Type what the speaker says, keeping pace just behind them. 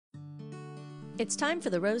It's time for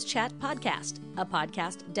the Rose Chat Podcast, a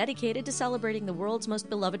podcast dedicated to celebrating the world's most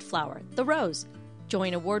beloved flower, the rose.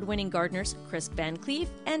 Join award-winning gardeners Chris Van Cleef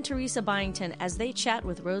and Teresa Byington as they chat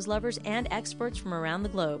with rose lovers and experts from around the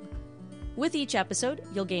globe. With each episode,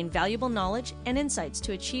 you'll gain valuable knowledge and insights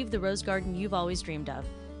to achieve the rose garden you've always dreamed of.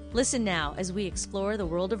 Listen now as we explore the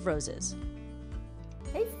world of roses.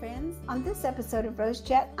 Hey friends, on this episode of Rose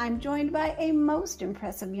Chat, I'm joined by a most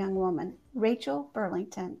impressive young woman, Rachel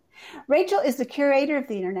Burlington. Rachel is the curator of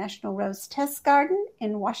the International Rose Test Garden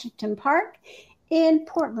in Washington Park in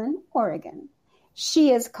Portland, Oregon.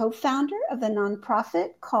 She is co-founder of the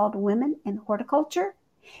nonprofit called Women in Horticulture.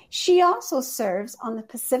 She also serves on the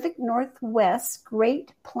Pacific Northwest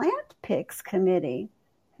Great Plant Picks Committee.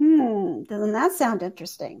 Doesn't that sound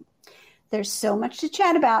interesting? There's so much to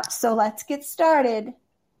chat about, so let's get started.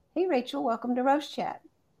 Hey, Rachel, welcome to Rose Chat.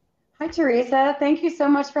 Hi, Teresa. Thank you so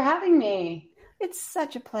much for having me. It's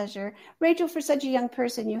such a pleasure. Rachel, for such a young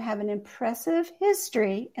person, you have an impressive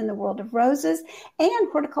history in the world of roses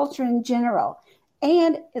and horticulture in general.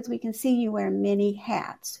 And as we can see, you wear many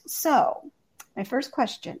hats. So my first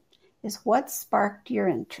question is, what sparked your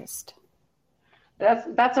interest?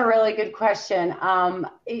 That's a really good question.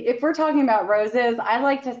 If we're talking about roses, I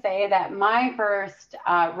like to say that my first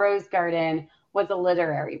rose garden was a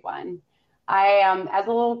literary one. As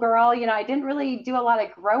a little girl, I didn't really do a lot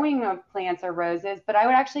of growing of plants or roses, but I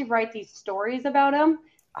would actually write these stories about them.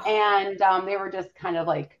 And they were just kind of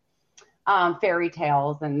like fairy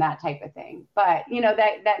tales and that type of thing. But,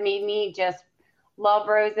 that made me just love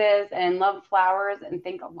roses and love flowers and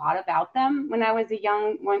think a lot about them when I was a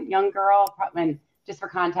young girl. When, just for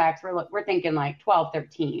context, we're thinking like 12,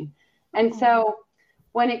 13. And so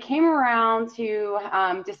when it came around to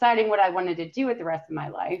deciding what I wanted to do with the rest of my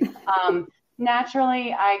life,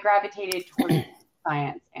 naturally I gravitated towards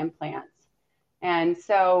science and plants. And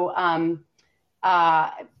so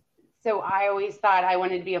so I always thought I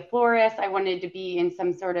wanted to be a florist. I wanted to be in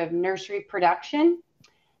some sort of nursery production.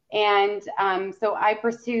 And so I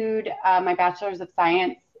pursued my bachelor's of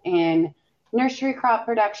science in nursery crop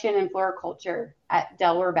production and floriculture at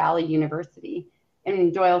Delaware Valley University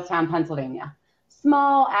in Doylestown, Pennsylvania.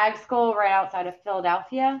 Small ag school right outside of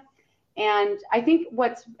Philadelphia. And I think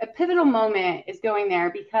what's a pivotal moment is going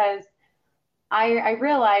there because I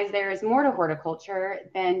realized there is more to horticulture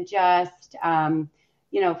than just,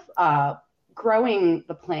 growing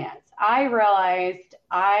the plants. I realized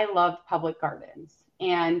I loved public gardens,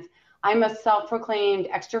 and I'm a self-proclaimed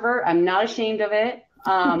extrovert. I'm not ashamed of it.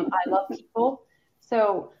 I love people.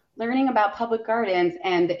 So learning about public gardens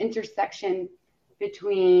and the intersection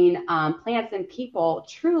between plants and people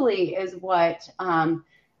truly is what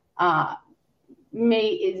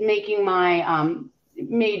made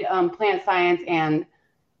plant science and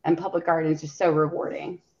public gardens just so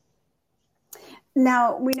rewarding.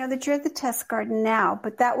 Now, we know that you're at the Test Garden now,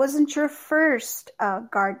 but that wasn't your first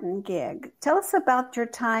garden gig. Tell us about your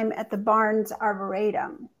time at the Barnes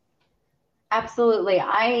Arboretum. Absolutely.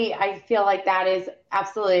 I feel like that is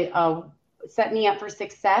absolutely set me up for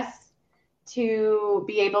success to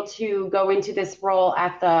be able to go into this role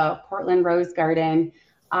at the Portland Rose Garden.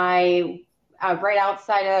 I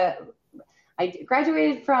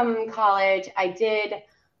graduated from college. I did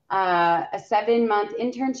a 7-month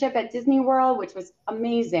internship at Disney World, which was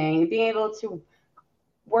amazing. Being able to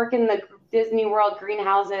work in the Disney World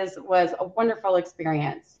greenhouses was a wonderful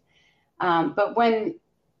experience. But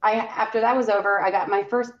after that was over, I got my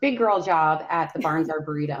first big girl job at the Barnes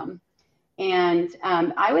Arboretum. And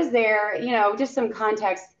I was there, just some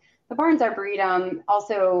context. The Barnes Arboretum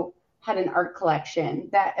also had an art collection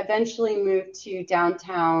that eventually moved to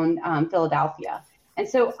downtown Philadelphia. And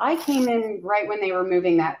so I came in right when they were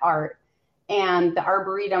moving that art, and the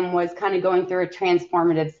Arboretum was kind of going through a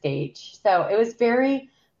transformative stage. So it was very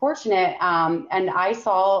fortunate. And I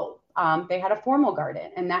saw they had a formal garden,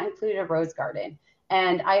 and that included a rose garden.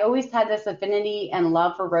 And I always had this affinity and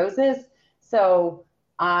love for roses. So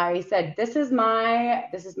I said, this is my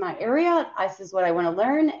area. This is what I want to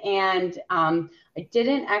learn. And I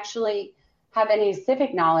didn't actually have any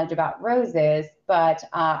specific knowledge about roses, but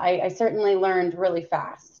I certainly learned really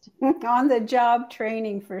fast. On the job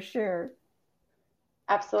training for sure.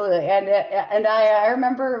 Absolutely. And I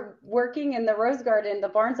remember working in the rose garden, the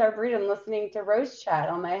Barnes Arboretum, listening to Rose Chat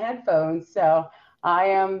on my headphones. So I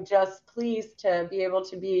am just pleased to be able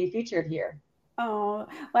to be featured here. Oh,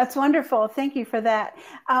 that's wonderful. Thank you for that.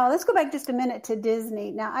 Let's go back just a minute to Disney.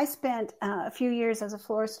 Now, I spent a few years as a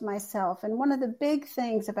florist myself, and one of the big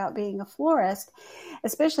things about being a florist,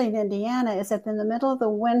 especially in Indiana, is that in the middle of the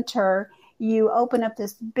winter, you open up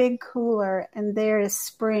this big cooler and there is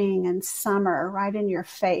spring and summer right in your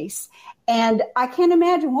face. And I can't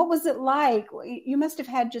imagine, what was it like? You must have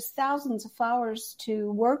had just thousands of flowers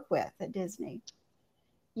to work with at Disney.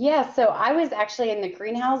 Yeah, so I was actually in the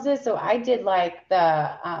greenhouses. So I did like they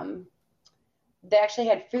actually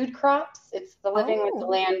had food crops. It's the Living with the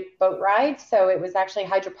Land boat ride. So it was actually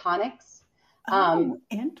hydroponics.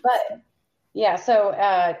 Interesting. But yeah, so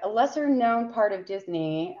a lesser known part of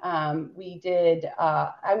Disney, I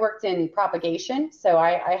worked in propagation. So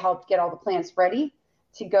I helped get all the plants ready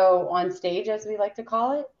to go on stage, as we like to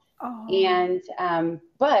call it. And,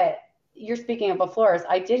 but you're speaking of a florist.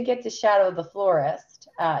 I did get to shadow the florist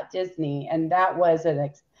at Disney, and that was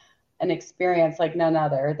an experience like none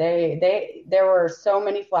other. There were so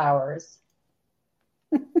many flowers.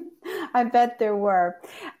 I bet there were.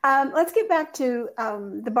 Let's get back to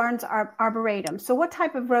the Barnes Arboretum. So what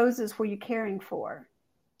type of roses were you caring for?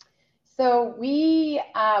 So we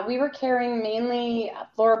were carrying mainly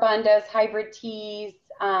floribundas, hybrid teas,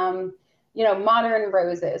 modern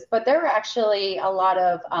roses. But there were actually a lot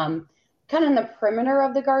of kind of in the perimeter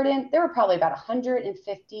of the garden. There were probably about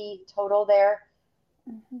 150 total there.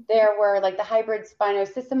 Mm-hmm. There were like the hybrid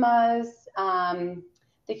Spinosissimas,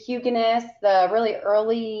 the Huguenis, the really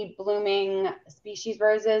early blooming species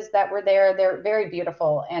roses that were there. They're very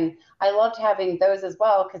beautiful. And I loved having those as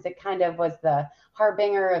well because it kind of was the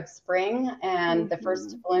harbinger of spring and the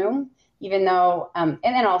first to bloom, even though, and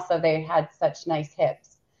then also they had such nice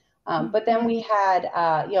hips. But then we had,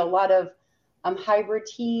 a lot of hybrid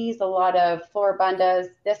teas, a lot of floribundas.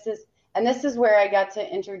 This is where I got to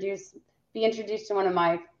be introduced to one of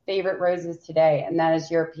my favorite roses today, and that is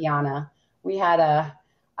Europeana.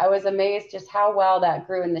 I was amazed just how well that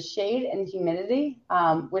grew in the shade and humidity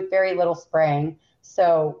with very little spraying.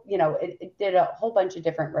 So, it did a whole bunch of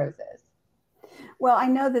different roses. Well, I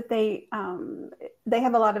know that they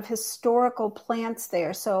have a lot of historical plants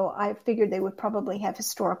there, so I figured they would probably have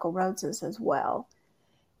historical roses as well.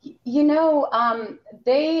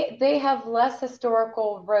 They have less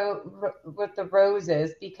historical with the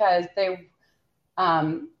roses because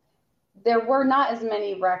there were not as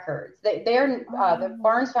many records. The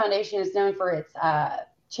Barnes Foundation is known for its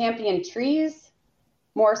champion trees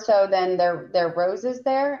more so than their roses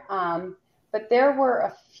there. But there were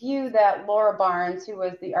a few that Laura Barnes, who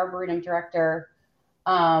was the Arboretum director,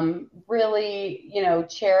 really,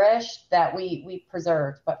 cherished that we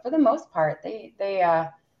preserved. But for the most part,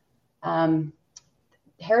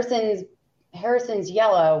 Harrison's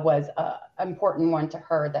yellow was an important one to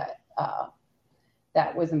her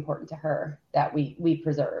that was important to her that we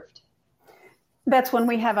preserved. That's when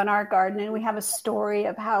we have in our garden, and we have a story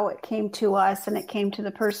of how it came to us, and it came to the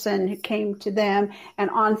person who came to them, and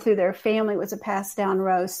on through their family. It was a passed down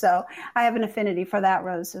rose. So I have an affinity for that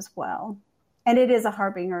rose as well. And it is a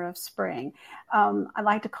harbinger of spring. I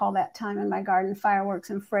like to call that time in my garden fireworks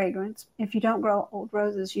and fragrance. If you don't grow old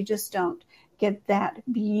roses, you just don't get that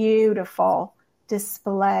beautiful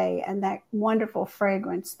display and that wonderful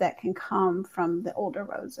fragrance that can come from the older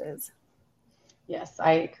roses. Yes,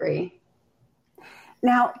 I agree.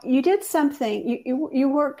 Now, you did something, you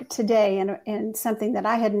work today in something that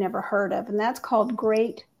I had never heard of, and that's called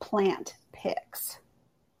Great Plant Picks.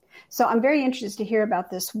 So I'm very interested to hear about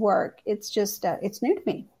this work. It's just, it's new to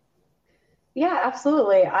me. Yeah,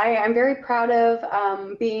 absolutely. I'm very proud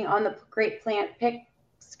of being on the Great Plant Picks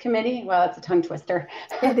committee. Well, that's a tongue twister.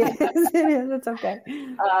 It is. It's okay.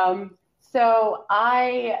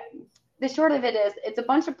 The short of it is, it's a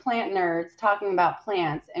bunch of plant nerds talking about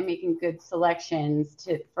plants and making good selections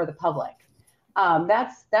for the public.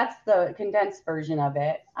 That's the condensed version of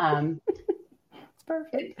it. It's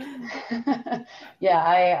perfect.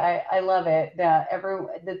 Yeah, I love it.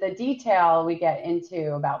 The detail we get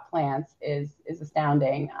into about plants is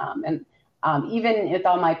astounding. And even with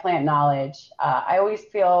all my plant knowledge, I always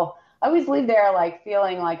leave there like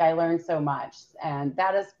feeling like I learned so much, and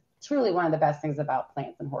that is truly one of the best things about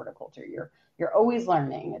plants and horticulture. You're always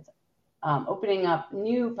learning. It's opening up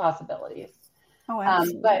new possibilities. Oh,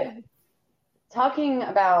 absolutely. But talking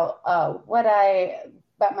about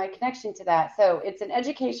about my connection to that. So it's an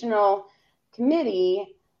educational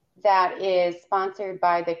committee that is sponsored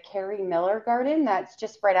by the Carrie Miller Garden that's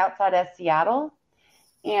just right outside of Seattle.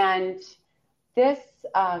 And this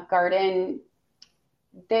garden,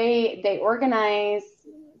 they organize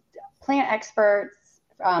plant experts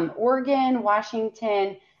from Oregon,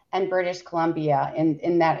 Washington, and British Columbia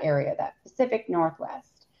in that area, that Pacific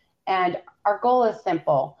Northwest. And our goal is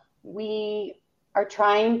simple. We are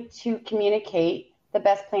trying to communicate the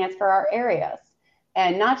best plants for our areas,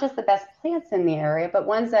 and not just the best plants in the area, but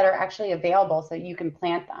ones that are actually available so you can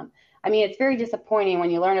plant them. I mean, it's very disappointing when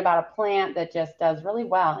you learn about a plant that just does really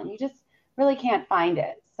well and you just really can't find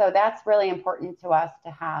it. So that's really important to us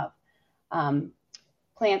to have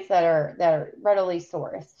plants that are readily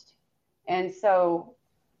sourced. And so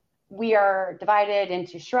we are divided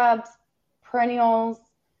into shrubs, perennials,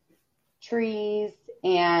 trees,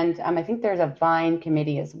 and I think there's a vine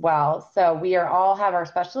committee as well. So we all have our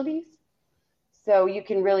specialties. So you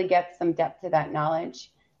can really get some depth to that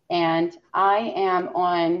knowledge. And I am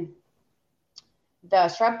on the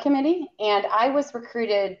shrub committee, and I was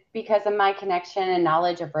recruited because of my connection and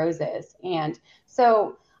knowledge of roses. And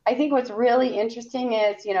so I think what's really interesting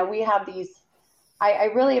is, we have these, I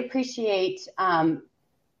really appreciate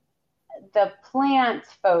the plant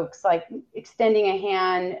folks like extending a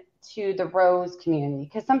hand to the rose community,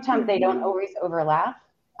 because sometimes they don't always overlap.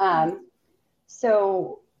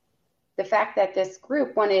 So the fact that this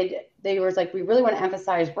group they were like, we really want to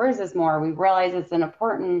emphasize roses more. We realize it's an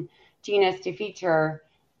important genus to feature.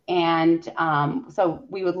 And so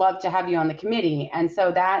we would love to have you on the committee. And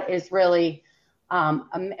so that is really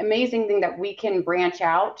an amazing thing that we can branch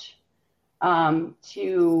out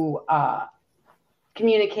to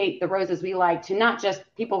communicate the roses we like to not just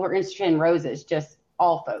people who are interested in roses, just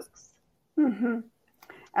all folks. Mm-hmm.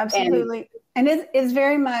 Absolutely. And it's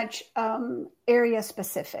very much area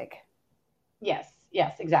specific. Yes,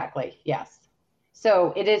 exactly. Yes.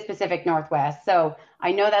 So it is Pacific Northwest. So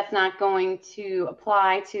I know that's not going to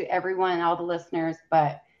apply to everyone, all the listeners,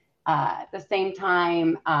 but at the same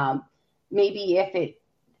time, maybe if it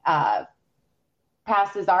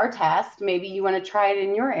passes our test, maybe you want to try it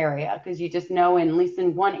in your area because you just know at least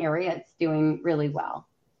in one area it's doing really well.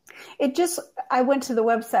 I went to the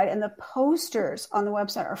website and the posters on the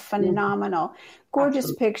website are phenomenal. Mm-hmm. Gorgeous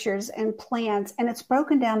Absolutely. Pictures and plants. And it's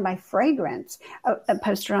broken down by fragrance, a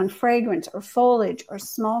poster on fragrance or foliage or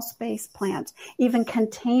small space plants, even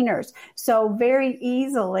containers. So very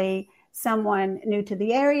easily someone new to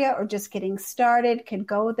the area or just getting started could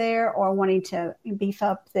go there, or wanting to beef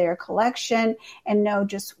up their collection and know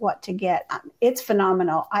just what to get. It's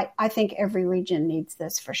phenomenal. I think every region needs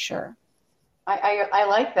this for sure. I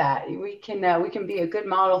like that. We can be a good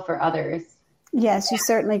model for others. Yes, you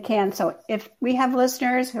certainly can. So if we have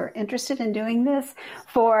listeners who are interested in doing this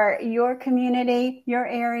for your community, your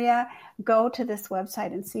area, go to this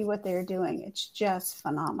website and see what they're doing. It's just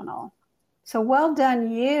phenomenal. So well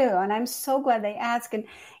done you. And I'm so glad they asked. And,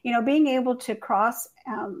 being able to cross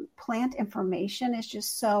plant information is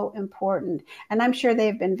just so important. And I'm sure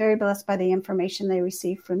they've been very blessed by the information they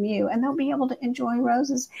receive from you. And they'll be able to enjoy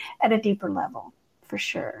roses at a deeper level for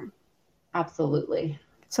sure. Absolutely.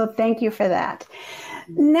 So thank you for that.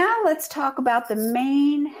 Now let's talk about the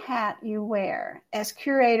main hat you wear as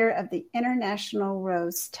curator of the International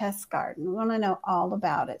Rose Test Garden. We want to know all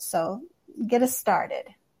about it. So get us started.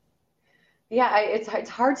 Yeah, it's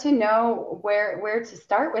hard to know where to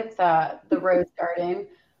start with the Rose Garden,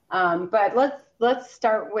 but let's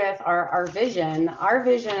start with our vision. Our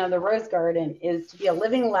vision of the Rose Garden is to be a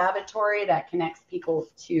living laboratory that connects people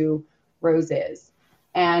to roses,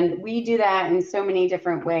 and we do that in so many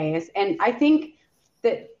different ways. And I think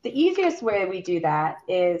that the easiest way we do that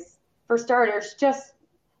is, for starters, just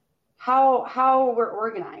how we're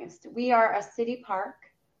organized. We are a city park.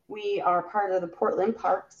 We are part of the Portland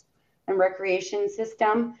Parks and Recreation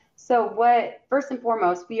System. So first and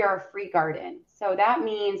foremost, we are a free garden. So that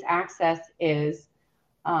means access is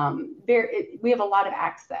we have a lot of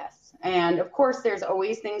access. And of course, there's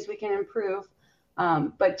always things we can improve.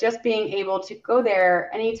 But just being able to go there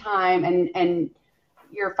anytime and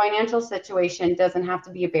your financial situation doesn't have to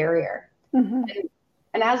be a barrier. Mm-hmm.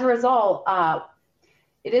 And as a result,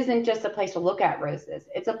 it isn't just a place to look at roses.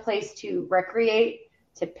 It's a place to recreate,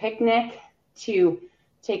 to picnic, to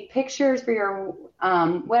take pictures for your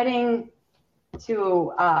wedding,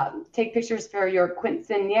 to take pictures for your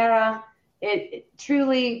quinceañera. It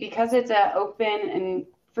truly, because it's open and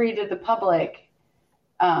free to the public,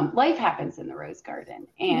 life happens in the Rose Garden.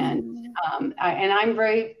 And I'm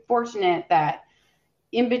very fortunate that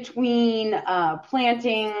in between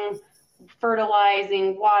planting,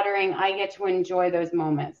 fertilizing, watering, I get to enjoy those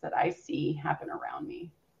moments that I see happen around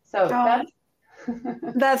me. So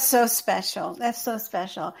that's so special. That's so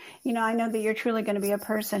special. I know that you're truly going to be a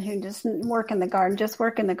person who doesn't work in the garden.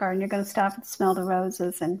 You're going to stop and smell the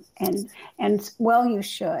roses, and well, you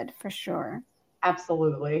should, for sure.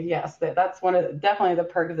 Absolutely. Yes. That's definitely the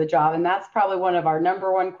perk of the job. And that's probably one of our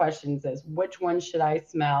number one questions is, which one should I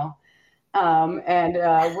smell?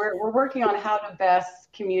 We're working on how to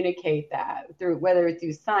best communicate that whether it's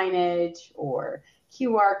through signage or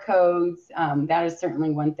QR codes. That is certainly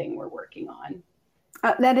one thing we're working on.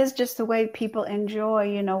 That is just the way people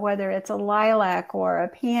enjoy, whether it's a lilac or a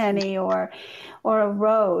peony or a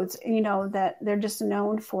rose, that they're just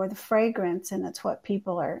known for the fragrance. And it's what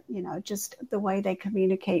people are, just the way they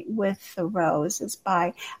communicate with the rose is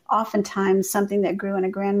by oftentimes something that grew in a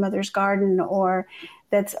grandmother's garden or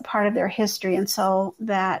that's a part of their history. And so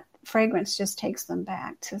that fragrance just takes them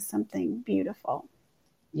back to something beautiful.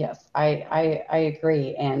 Yes, I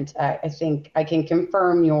agree. And I think I can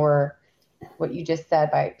confirm what you just said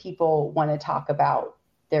by people want to talk about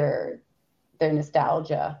their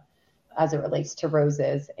nostalgia as it relates to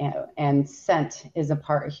roses, and scent is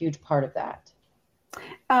a huge part of that.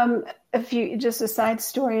 Just a side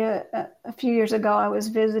story, a few years ago, I was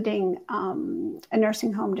visiting a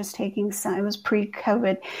nursing home, it was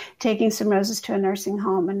pre-COVID, taking some roses to a nursing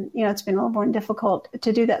home. And, it's been a little more difficult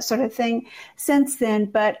to do that sort of thing since then.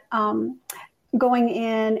 But going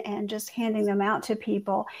in and just handing them out to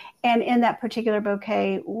people. And in that particular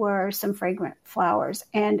bouquet were some fragrant flowers.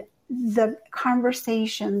 And the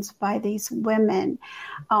conversations by these women,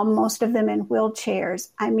 most of them in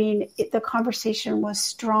wheelchairs, the conversation was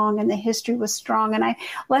strong and the history was strong. And I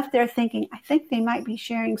left there thinking, I think they might be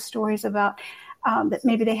sharing stories about that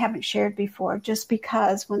maybe they haven't shared before, just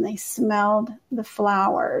because when they smelled the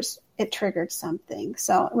flowers, it triggered something.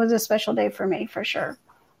 So it was a special day for me, for sure.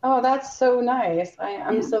 Oh, that's so nice.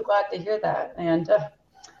 I'm so glad to hear that. And,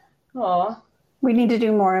 we need to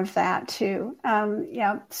do more of that too.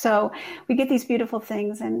 So we get these beautiful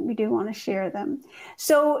things and we do want to share them.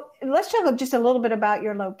 So let's talk just a little bit about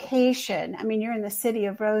your location. You're in the City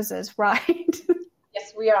of Roses, right?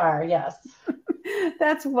 Yes, we are. Yes.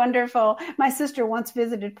 That's wonderful. My sister once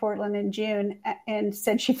visited Portland in June and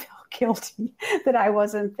said she felt guilty that I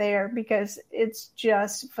wasn't there because it's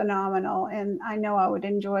just phenomenal. And I know I would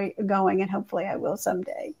enjoy going, and hopefully I will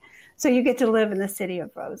someday. So you get to live in the City of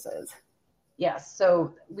Roses. Yes.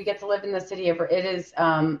 So we get to live in the city of, it is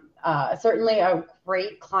certainly a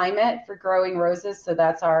great climate for growing roses. So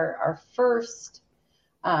that's our first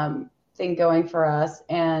thing going for us.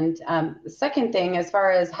 And the second thing, as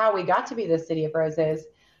far as how we got to be the City of Roses,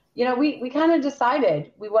 we kind of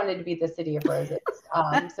decided we wanted to be the City of Roses.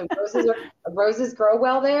 So roses grow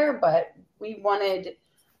well there, but we wanted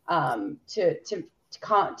to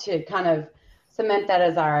kind of cement that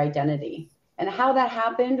as our identity. And how that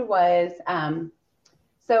happened was,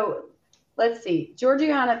 so let's see,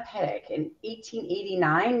 Georgiana Pittock in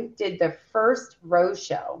 1889 did the first rose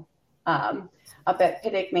show up at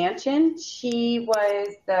Pittock Mansion. She was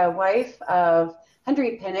the wife of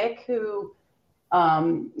Henry Pittock, who,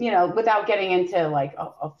 without getting into like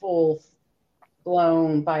a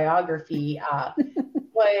full-blown biography,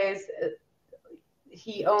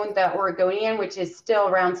 he owned the Oregonian, which is still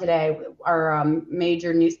around today, our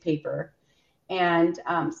major newspaper. And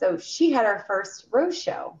so she had our first rose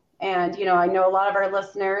show. And, I know a lot of our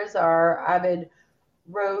listeners are avid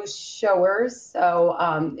rose showers. So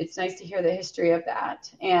it's nice to hear the history of that.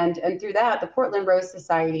 And through that, the Portland Rose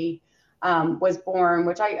Society was born,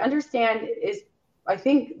 which I understand is, I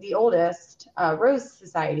think, the oldest rose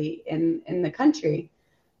society in the country.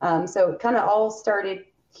 So it kind of all started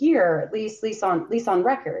here, at least on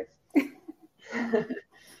record.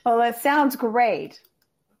 Well, that sounds great.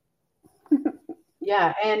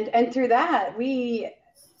 Yeah, and through that we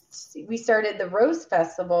started the Rose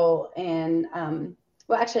Festival, and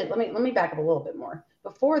actually let me back up a little bit more.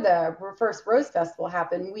 Before the first Rose Festival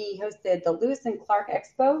happened, we hosted the Lewis and Clark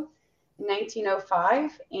Expo in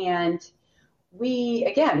 1905, and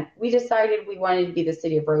we decided we wanted to be the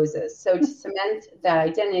City of Roses. So to cement that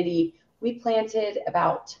identity, we planted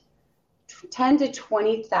about 10 to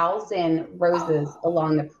 20,000 roses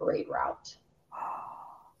along the parade route.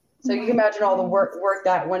 So you can imagine all the work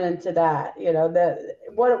that went into that.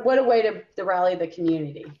 What a way to rally the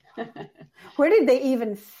community. Where did they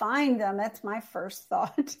even find them? That's my first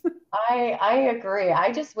thought. I agree.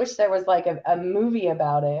 I just wish there was like a movie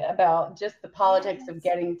about it, about just the politics of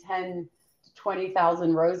getting 10 to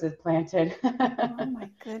 20,000 roses planted. Oh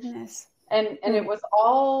my goodness. And it was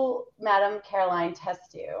all Madame Caroline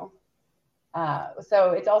Testu.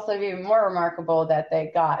 So it's also even more remarkable that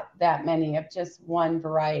they got that many of just one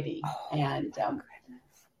variety. And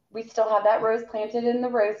we still have that rose planted in the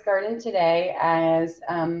rose garden today as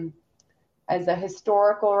a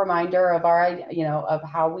historical reminder of of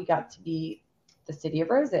how we got to be the City of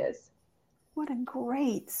Roses. What a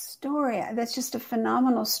great story. That's just a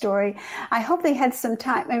phenomenal story. I hope they had some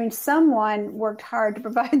time. Someone worked hard to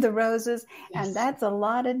provide the roses, yes. And that's a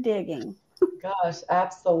lot of digging. Gosh,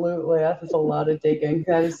 absolutely. That is a lot of digging.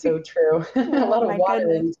 That is so true. A lot of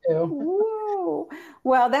watering too. Woo.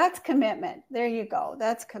 Well, that's commitment. There you go.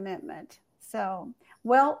 That's commitment. So,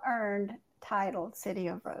 well-earned title, City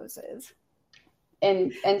of Roses.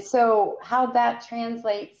 And so how that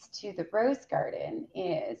translates to the Rose Garden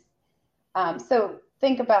is, so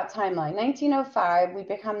think about timeline. 1905, we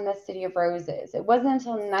become the City of Roses. It wasn't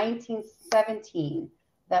until 1917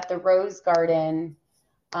 that the Rose Garden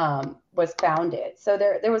was founded. So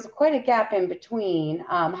there was quite a gap in between.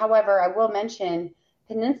 However, I will mention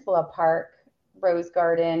Peninsula Park Rose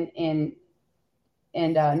Garden in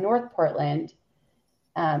North Portland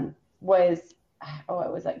was, it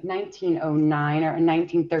was like 1909 or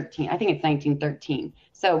 1913. I think it's 1913.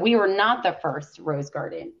 So we were not the first Rose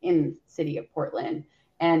Garden in the city of Portland.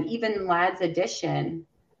 And even Ladd's Addition,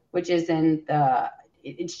 which is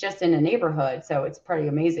it's just in a neighborhood. So it's pretty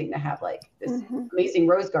amazing to have like this amazing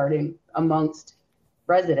Rose Garden amongst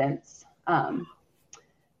residents. That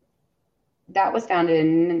was founded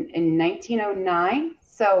in 1909.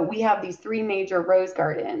 So we have these three major Rose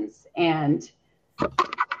Gardens, and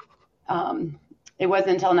it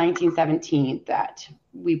wasn't until 1917 that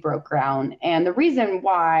we broke ground. And the reason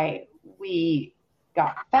why we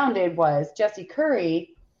got founded was Jesse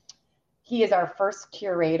Curry. He is our first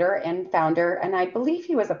curator and founder, and I believe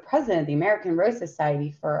he was a president of the American Rose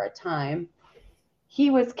Society for a time.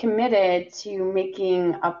 He was committed to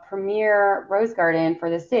making a premier rose garden for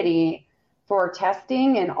the city for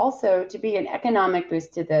testing and also to be an economic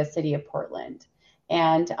boost to the city of Portland.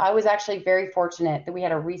 And I was actually very fortunate that we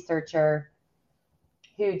had a researcher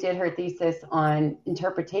who did her thesis on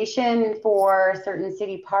interpretation for certain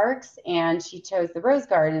city parks, and she chose the Rose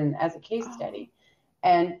Garden as a case study.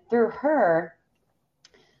 And through her,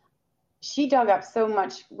 she dug up so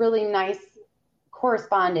much really nice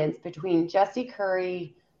correspondence between Jesse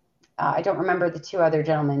Curry, I don't remember the two other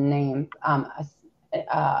gentlemen's names,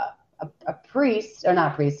 a priest, or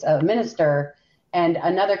not a priest, a minister, and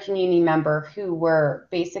another community member who were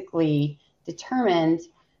basically determined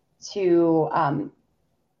to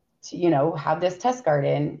have this test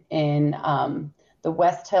garden in the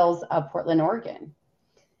West Hills of Portland, Oregon.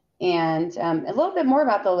 And a little bit more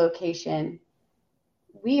about the location.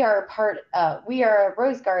 We are a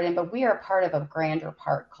rose garden, but we are part of a grander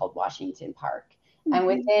park called Washington Park. Mm-hmm. And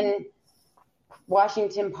within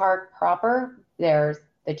Washington Park proper, there's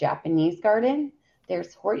the Japanese garden,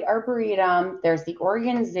 there's Hoyt Arboretum, there's the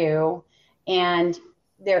Oregon Zoo, and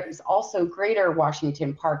there's also Greater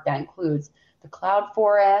Washington Park that includes the Cloud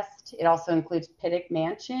Forest. It also includes Pittock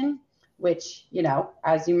Mansion, which,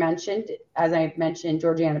 as I mentioned,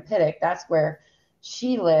 Georgiana Pittock, that's where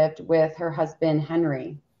she lived with her husband,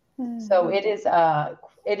 Henry. Mm-hmm. So it is not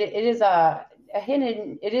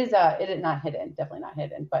hidden, definitely not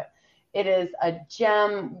hidden, but it is a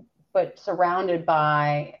gem, but surrounded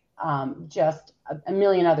by just a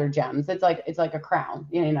million other gems. It's like a crown,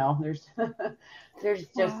 there's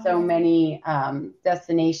just so many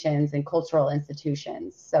destinations and cultural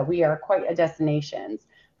institutions. So we are quite a destination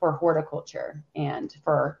for horticulture and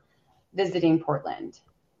for visiting Portland.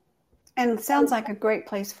 And it sounds like a great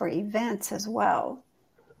place for events as well.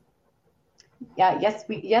 Yeah, yes,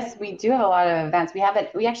 we do have a lot of events. We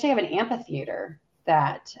actually have an amphitheater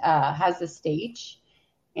that has a stage,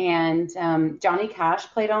 and Johnny Cash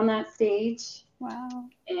played on that stage. Wow.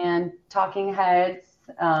 And Talking Heads.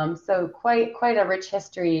 So quite a rich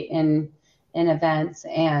history in events.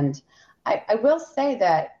 And I will say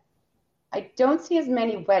that I don't see as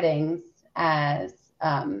many weddings as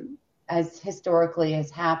historically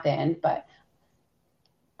has happened, but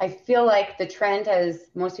I feel like the trend has,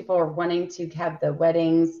 most people are wanting to have the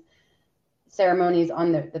weddings ceremonies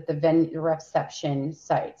on the reception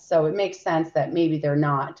site. So it makes sense that maybe they're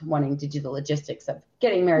not wanting to do the logistics of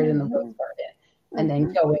getting married in the Rose Garden and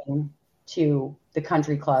then going to the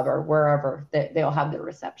country club or wherever they'll have their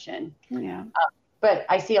reception. Yeah. But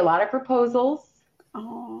I see a lot of proposals.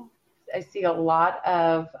 Oh. I see a lot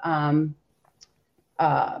of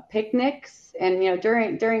picnics, and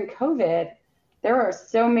during COVID, there are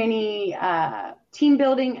so many team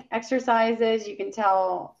building exercises. You can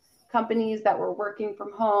tell companies that were working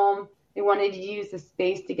from home, they wanted to use the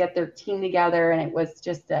space to get their team together, and it was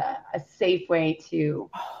just a safe way to.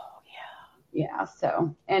 Oh yeah.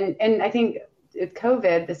 So and I think with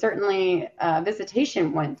COVID, certainly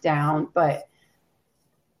visitation went down, but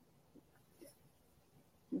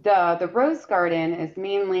the Rose Garden is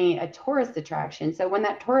mainly a tourist attraction. So when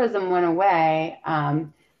that tourism went away,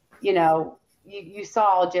 you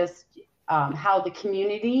saw just how the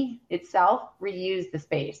community itself reused the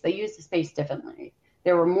space. They used the space differently.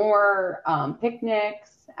 There were more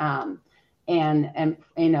picnics and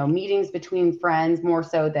meetings between friends, more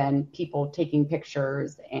so than people taking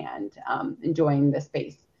pictures and enjoying the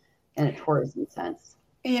space in a tourism sense.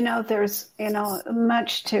 There's,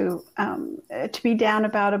 much to be down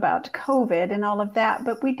about COVID and all of that,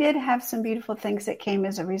 but we did have some beautiful things that came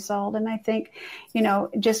as a result. And I think,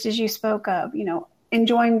 just as you spoke of,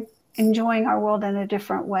 enjoying our world in a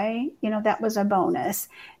different way, that was a bonus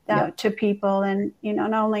to people. And,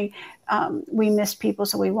 not only we missed people,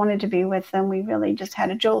 so we wanted to be with them. We really just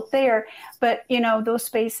had a jolt there. But, those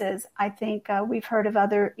spaces, I think we've heard of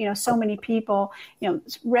other, so many people,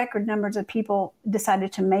 record numbers of people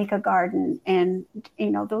decided to make a garden. And,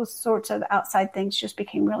 those sorts of outside things just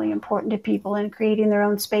became really important to people in creating their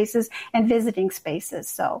own spaces and visiting spaces.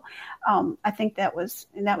 So I think that was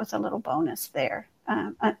a little bonus there.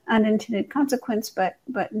 Unintended consequence, but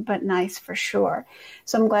nice for sure.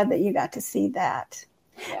 So I'm glad that you got to see that.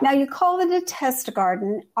 Yeah. Now, you call it a test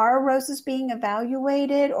garden. Are roses being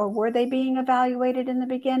evaluated, or were they being evaluated in the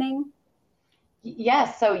beginning?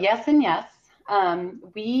 Yes. So yes and yes.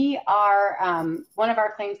 We are, one of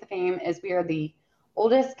our claims to fame is we are the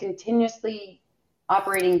oldest continuously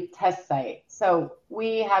operating test site. So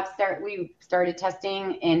we started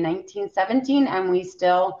testing in 1917, and we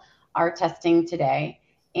still are testing today.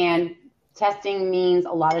 And testing means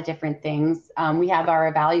a lot of different things. We have our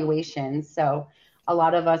evaluations. So a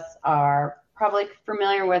lot of us are probably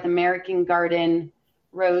familiar with American Garden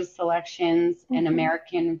Rose Selections and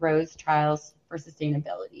American Rose Trials for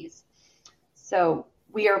Sustainability. So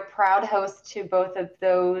we are proud hosts to both of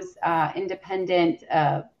those independent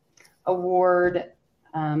award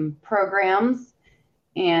programs.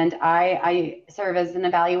 And I serve as an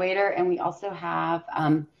evaluator, and we also have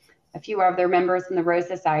a few other members in the Rose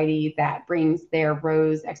Society that brings their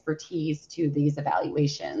rose expertise to these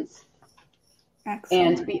evaluations.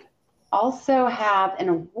 Excellent. And we also have an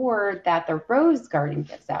award that the Rose Garden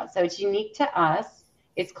gives out. So it's unique to us.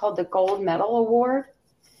 It's called the Gold Medal Award.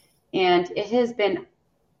 And it has been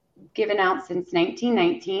given out since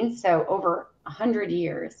 1919, so over 100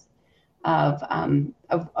 years of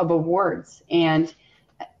awards. And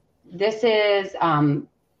this is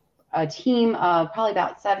a team of probably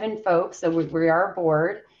about 7 folks. So we are a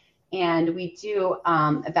board, and we do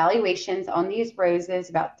evaluations on these roses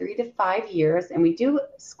about 3 to 5 years. And we do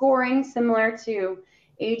scoring similar to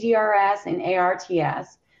AGRS and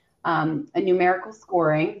ARTS, a numerical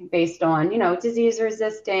scoring based on, disease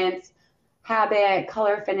resistance, habit,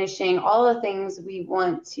 color finishing, all the things we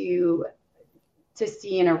want to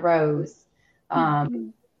see in a rose.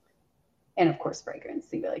 And of course, fragrance,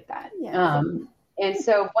 things like that. Yeah. And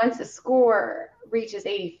so once a score reaches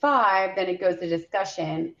 85, then it goes to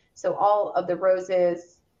discussion. So all of the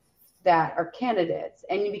roses that are candidates,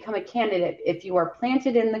 and you become a candidate if you are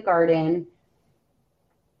planted in the garden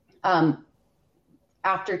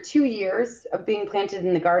after 2 years of being planted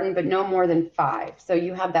in the garden, but no more than 5. So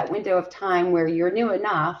you have that window of time where you're new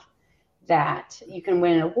enough that you can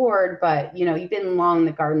win an award, but you've been long in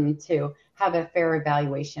the garden to have a fair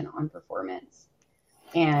evaluation on performance.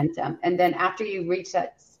 And then after you reach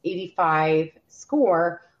that 85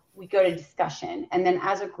 score, we go to discussion. And then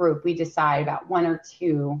as a group, we decide about 1 or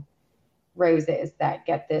 2 roses that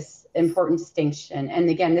get this important distinction. And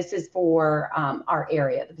again, this is for our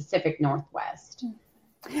area, the Pacific Northwest.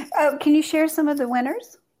 Can you share some of the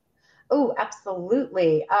winners? Oh,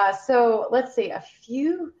 absolutely. So let's see, a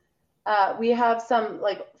few. We have some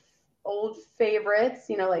like old favorites,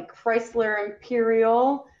 like Chrysler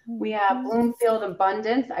Imperial. We have Bloomfield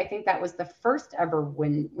Abundance. I think that was the first ever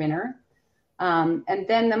winner. And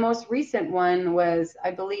then the most recent one was,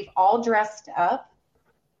 I believe, All Dressed Up,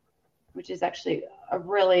 which is actually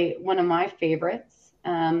really one of my favorites.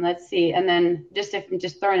 Let's see. And then just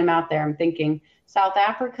throwing them out there, I'm thinking South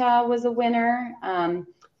Africa was a winner.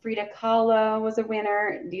 Frida Kahlo was a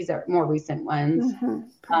winner. These are more recent ones.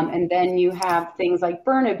 And then you have things like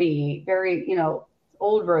Burnaby, very,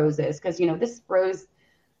 old roses, because, this rose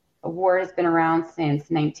award has been around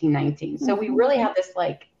since 1919. So we really have this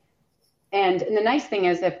and the nice thing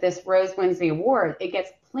is if this rose wins the award, it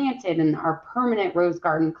gets planted in our permanent rose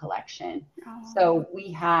garden collection. Oh. So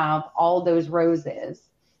we have all those roses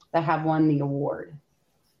that have won the award.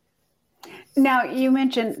 Now, you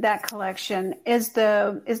mentioned that collection. Is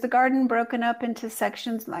the garden broken up into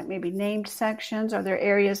sections, like maybe named sections? Are there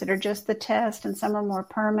areas that are just the test and some are more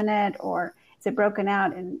permanent, or is it broken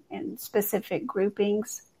out in specific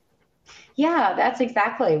groupings? Yeah, that's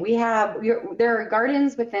exactly. There are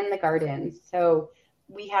gardens within the gardens. So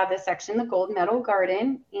we have this section, the Gold Medal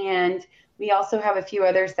Garden, and we also have a few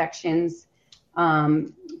other sections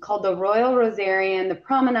called the Royal Rosarian, the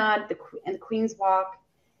Promenade, and the Queen's Walk.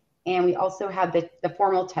 And we also have the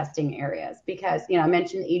formal testing areas because, I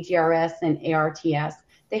mentioned AGRS and ARTS.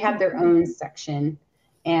 They have their own section.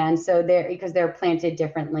 And so because they're planted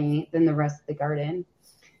differently than the rest of the garden.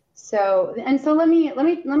 So let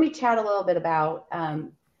me chat a little bit about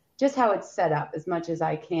just how it's set up as much as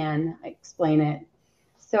I can explain it.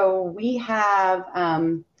 So we have,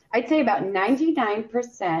 I'd say about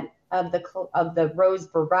 99% of the rose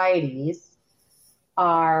varieties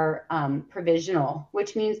are provisional,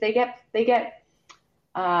 which means they get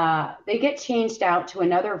changed out to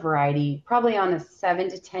another variety probably on a 7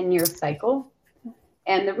 to 10 year cycle.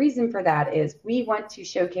 And the reason for that is we want to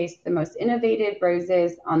showcase the most innovative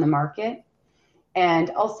roses on the market. And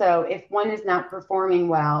also, if one is not performing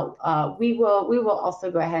well, we will also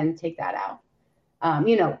go ahead and take that out.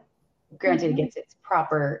 Granted, it gets its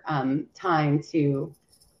proper time to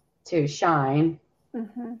shine.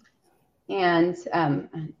 Mm-hmm.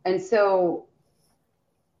 And so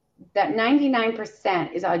that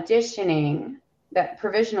 99% is auditioning,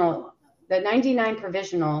 the 99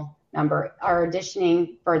 provisional number are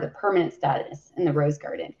auditioning for the permanent status in the rose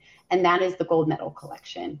garden. And that is the gold medal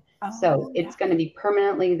collection. So it's going to be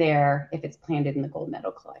permanently there if it's planted in the gold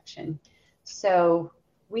medal collection. So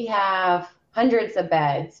we have hundreds of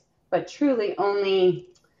beds, but truly only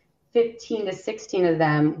 15 to 16 of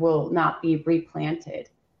them will not be replanted,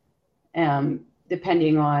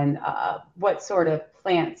 depending on what sort of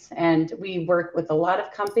plants. And we work with a lot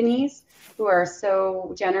of companies who are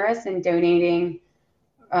so generous in donating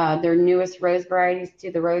their newest rose varieties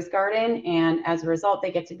to the rose garden. And as a result,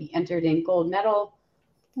 they get to be entered in gold medal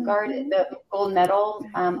garden, the gold medal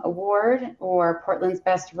award, or Portland's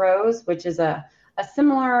Best Rose, which is a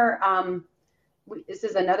similar, this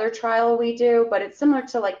is another trial we do, but it's similar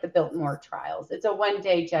to like the Biltmore trials. It's a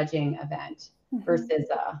one-day judging event versus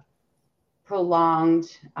a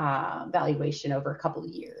prolonged valuation over a couple of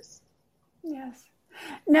years. Yes.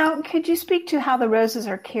 Now, could you speak to how the roses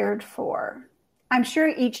are cared for? I'm sure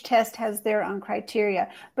each test has their own criteria,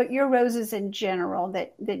 but your roses in general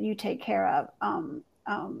that you take care of,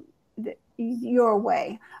 your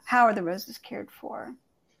way, how are the roses cared for?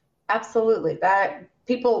 Absolutely. That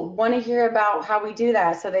people want to hear about how we do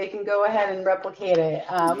that so they can go ahead and replicate it.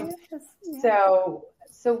 Yes.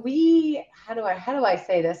 So we, how do I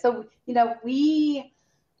say this? So, let me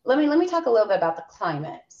talk a little bit about the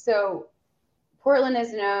climate. So Portland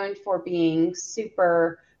is known for being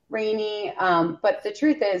super rainy, but the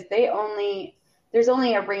truth is there's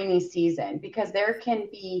only a rainy season, because there can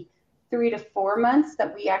be 3 to 4 months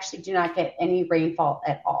that we actually do not get any rainfall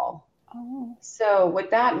at all. Oh. So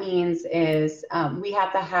what that means is we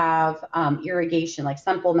have to have irrigation, like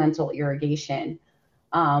supplemental irrigation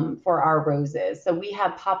for our roses. So we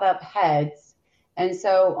have pop-up heads. And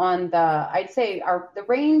so I'd say the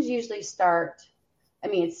rains usually start,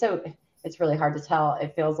 it's really hard to tell.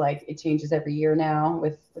 It feels like it changes every year now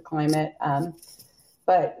with the climate.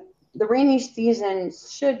 But the rainy season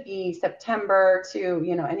should be September to,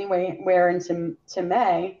 anywhere into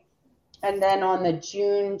May. And then on the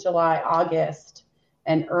June, July, August,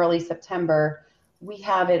 and early September, we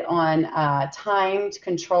have it on a timed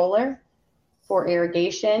controller for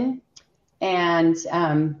irrigation. And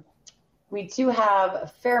we do have a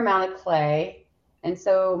fair amount of clay. And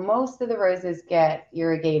so most of the roses get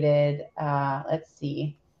irrigated,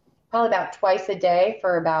 probably about twice a day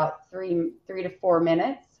for about 3 to 4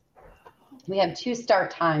 minutes. We have 2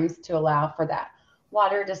 start times to allow for that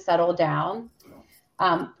water to settle down.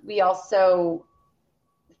 We also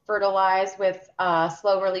fertilize with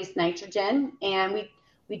slow release nitrogen, and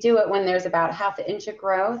we do it when there's about ½ inch of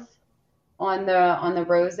growth on the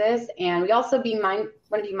roses. And we also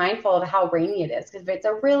want to be mindful of how rainy it is, because if it's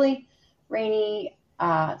a really rainy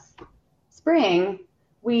spring,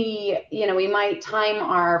 we might time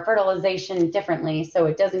our fertilization differently so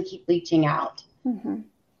it doesn't keep leaching out. Mm-hmm.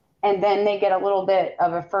 And then they get a little bit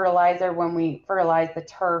of a fertilizer when we fertilize the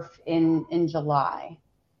turf in July.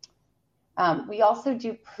 We also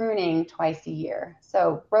do pruning twice a year.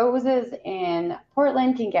 So roses in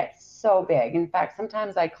Portland can get so big. In fact,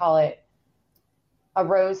 sometimes I call it a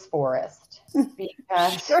rose forest,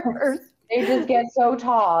 because they just get so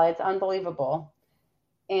tall. It's unbelievable.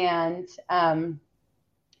 And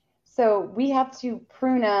so we have to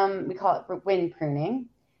prune them. We call it wind pruning.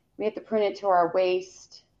 We have to prune it to our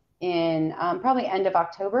waist in probably end of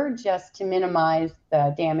October, just to minimize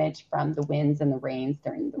the damage from the winds and the rains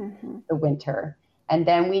during the winter. And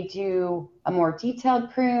then we do a more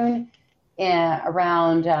detailed prune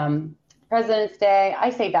around President's Day. I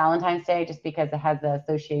say Valentine's Day just because it has the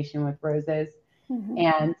association with roses. Mm-hmm.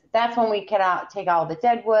 And that's when we take all the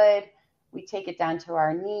dead wood. We take it down to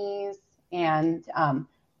our knees. And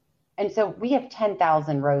so we have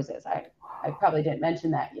 10,000 roses. I probably didn't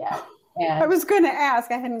mention that yet. I was going to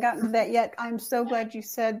ask. I hadn't gotten to that yet. I'm so glad you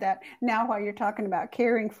said that. Now, while you're talking about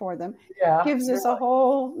caring for them, gives us a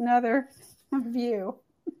whole nother view.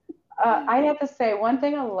 I have to say, one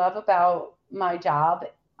thing I love about my job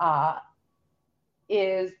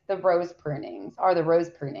is the rose prunings.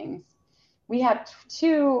 We have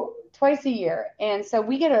twice a year, and so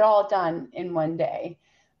we get it all done in one day.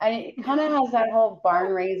 And it kind of has that whole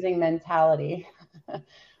barn raising mentality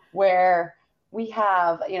where we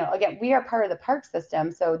have, again, we are part of the park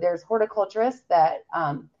system. So there's horticulturists that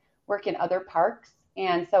work in other parks.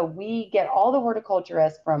 And so we get all the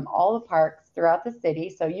horticulturists from all the parks throughout the city.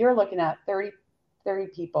 So you're looking at 30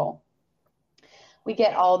 people. We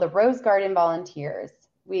get all the rose garden volunteers.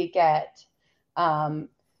 We get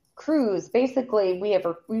crews. Basically,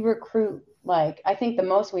 we recruit, like, I think the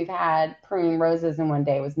most we've had pruning roses in one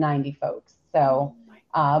day was 90 folks. So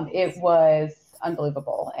it was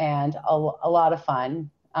unbelievable and a lot of fun,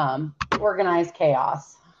 organized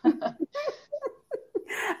chaos.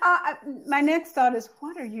 My next thought is,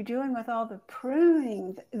 what are you doing with all the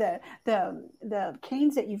pruning, the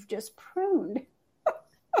canes that you've just pruned?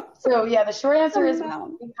 So yeah, the short answer is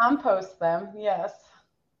we compost them. Yes.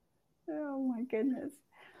 Oh my goodness.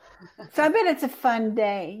 So I bet it's a fun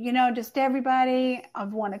day, just everybody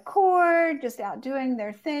of one accord, just out doing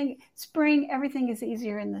their thing. Spring, everything is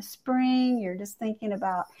easier in the spring. You're just thinking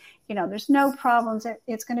about, there's no problems.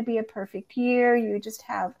 It's going to be a perfect year. You just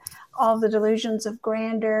have all the delusions of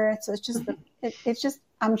grandeur. So it's just,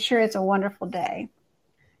 I'm sure it's a wonderful day.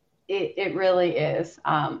 It really is.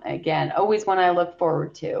 Again, always one I look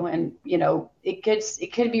forward to. And,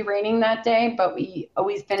 it could be raining that day, but we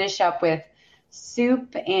always finish up with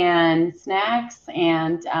soup and snacks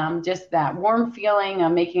and just that warm feeling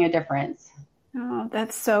of making a difference. Oh,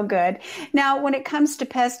 that's so good. Now, when it comes to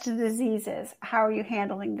pest diseases, how are you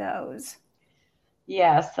handling those?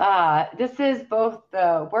 Yes, this is both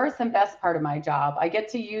the worst and best part of my job. I get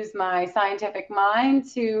to use my scientific mind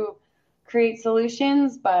to create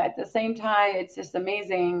solutions, but at the same time, it's just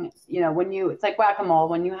amazing. It's like whack-a-mole.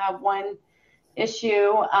 When you have one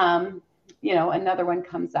issue, another one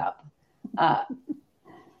comes up.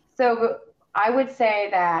 So I would say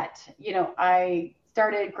that, I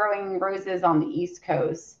started growing roses on the East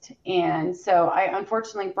Coast. And so I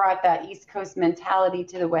unfortunately brought that East Coast mentality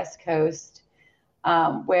to the West Coast,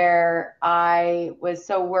 where I was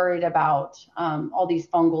so worried about all these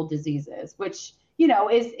fungal diseases, which,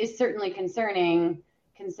 is certainly concerning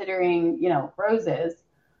considering, roses.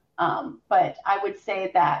 But I would say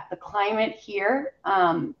that the climate here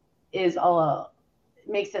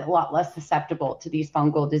makes it a lot less susceptible to these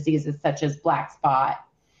fungal diseases such as black spot.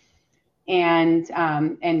 And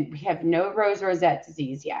we have no rose rosette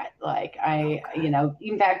disease yet. Like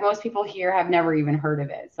in fact, most people here have never even heard of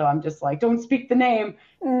it. So I'm just like, don't speak the name,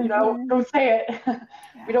 don't say it.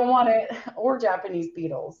 We don't want it, or Japanese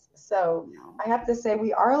beetles. So I have to say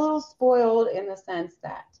we are a little spoiled in the sense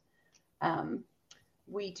that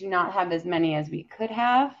we do not have as many as we could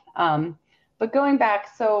have. But going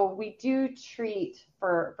back, so we do treat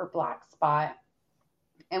for black spot,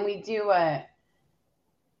 and we do a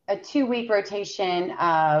 2-week rotation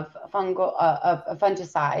of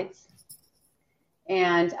fungicides.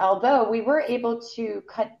 And although we were able to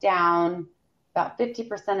cut down about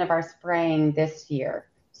 50% of our spraying this year,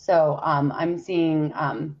 so I'm seeing,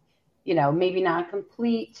 maybe not a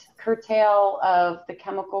complete curtail of the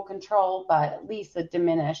chemical control, but at least a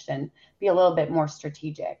diminish and be a little bit more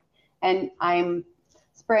strategic. And I'm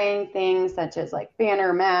spraying things such as like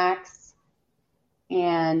Banner Max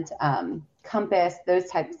and Compass, those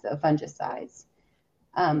types of fungicides.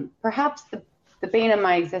 Perhaps the bane of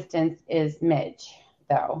my existence is midge,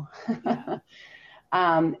 though. Yeah.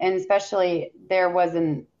 And especially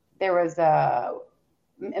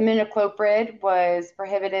imidacloprid was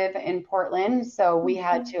prohibitive in Portland, so we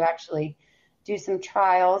had to actually do some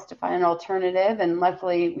trials to find an alternative, and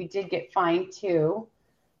luckily we did get fined too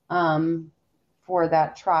for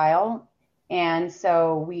that trial. And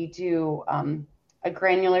so we do a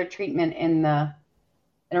granular treatment in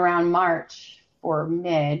around March for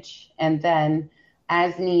midge, and then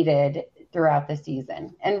as needed throughout the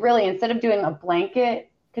season. And really, instead of doing a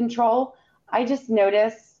blanket control, I just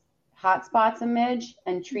notice hot spots in midge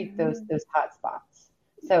and treat those hot spots.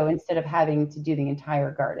 So instead of having to do the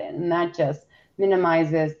entire garden, and that just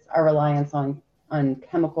minimizes our reliance on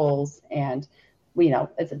chemicals, and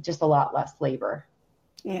it's just a lot less labor.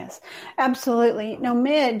 Yes, absolutely. No,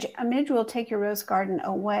 midge will take your rose garden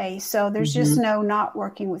away. So there's just no not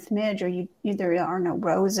working with midge, or there are no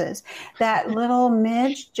roses. That little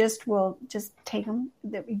midge will take them,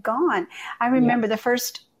 they'll be gone. I remember the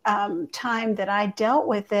first time that I dealt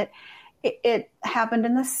with it, it happened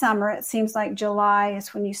in the summer. It seems like July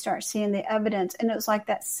is when you start seeing the evidence. And it was like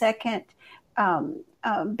that second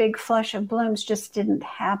big flush of blooms just didn't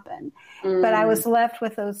happen. But I was left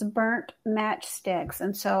with those burnt matchsticks.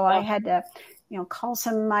 And so I had to, call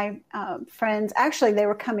some of my friends. Actually, they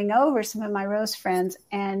were coming over, some of my rose friends.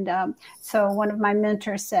 And so one of my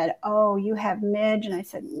mentors said, "Oh, you have midge." And I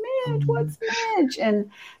said, "Midge, what's midge?" And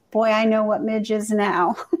boy, I know what midge is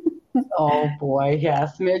now. Oh boy,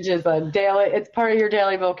 yes. Midge is it's part of your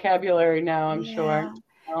daily vocabulary now, I'm sure.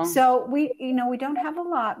 So we don't have a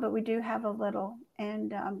lot, but we do have a little.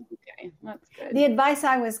 And okay, that's good. The advice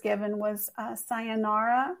I was given was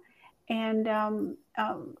sayonara. And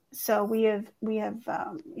so we have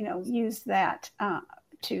used that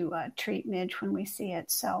to treat midge when we see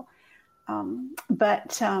it. So,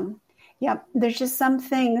 there's just some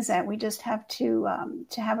things that we just have to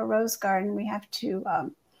have a rose garden. We have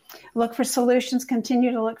to look for solutions,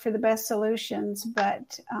 continue to look for the best solutions,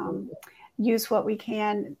 but use what we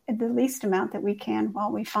can, the least amount that we can,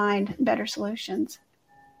 while we find better solutions.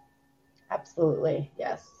 Absolutely,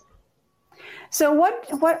 yes. So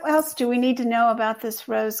what else do we need to know about this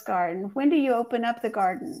rose garden? When do you open up the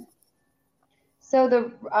garden? So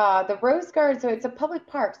the rose garden, so it's a public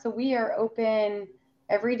park. So we are open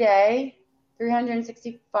every day,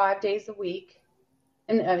 365 days a week.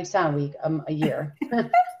 And it's not a week, a year.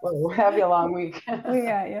 We'll have you a long week. We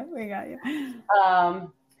got you.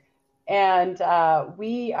 And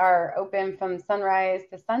we are open from sunrise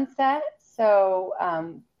to sunset. So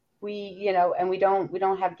and we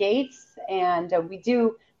don't have gates, and we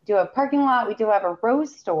do a parking lot. We do have a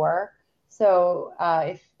rose store. So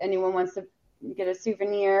if anyone wants to get a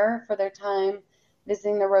souvenir for their time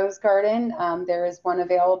visiting the rose garden, there is one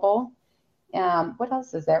available. What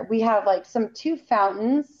else is there? We have two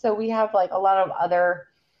fountains. So we have a lot of other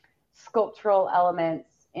sculptural elements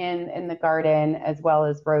in the garden, as well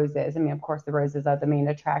as roses. I mean, of course, the roses are the main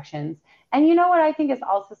attractions. And you know what I think is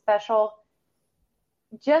also special?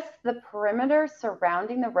 Just the perimeter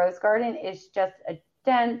surrounding the rose garden is just a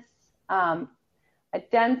dense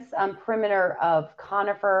perimeter of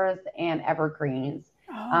conifers and evergreens.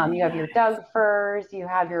 You have your Doug firs, you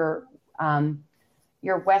have your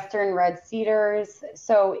western red cedars.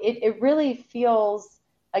 So it really feels,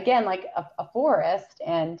 again, like a forest,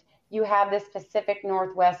 and you have this Pacific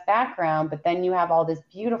Northwest background, but then you have all this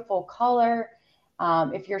beautiful color.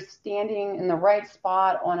 If you're standing in the right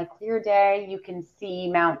spot on a clear day, you can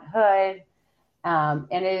see Mount Hood. And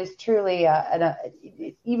it is truly,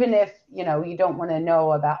 even if, you don't want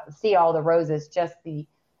to see all the roses, just the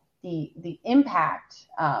impact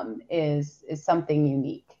is something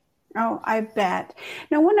unique. Oh, I bet.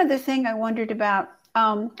 Now, one other thing I wondered about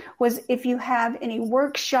was if you have any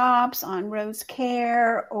workshops on rose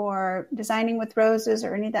care or designing with roses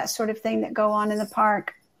or any of that sort of thing that go on in the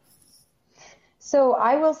park. So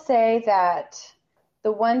I will say that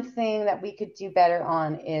the one thing that we could do better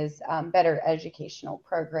on is better educational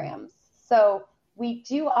programs. So we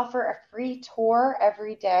do offer a free tour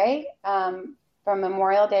every day from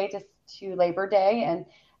Memorial Day to Labor Day.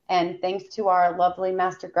 And thanks to our lovely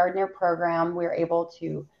Master Gardener program, we're able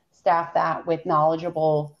to staff that with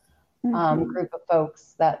knowledgeable group of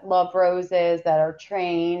folks that love roses, that are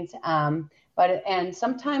trained. And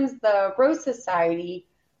sometimes the Rose Society,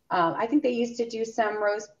 I think they used to do some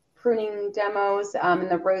rose pruning demos in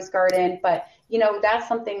the rose garden, but that's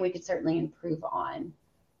something we could certainly improve on.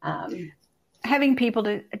 Having people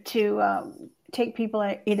to take people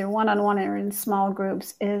either one-on-one or in small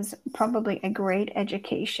groups is probably a great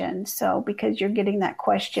education. So because you're getting that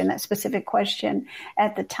specific question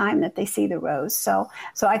at the time that they see the rose. So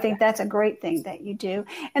I think that's a great thing that you do.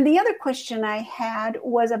 And the other question I had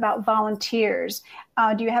was about volunteers.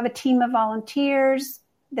 Do you have a team of volunteers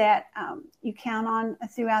that you count on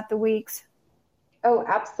throughout the weeks? Oh,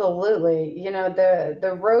 absolutely.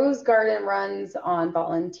 The Rose Garden runs on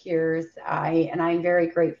volunteers. I'm very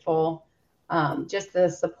grateful. Just the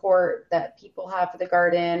support that people have for the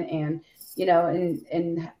garden and,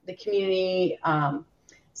 in the community.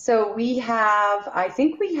 So I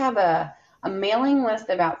think we have a mailing list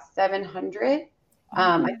of about 700.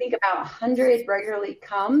 I think about 100 regularly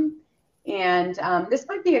come. And this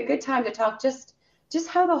might be a good time to talk just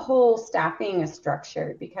how the whole staffing is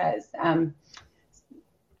structured, because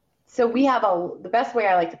so we have the best way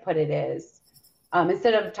I like to put it is,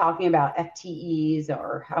 instead of talking about FTEs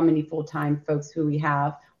or how many full-time folks who we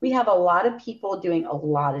have a lot of people doing a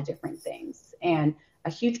lot of different things. And a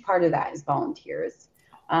huge part of that is volunteers.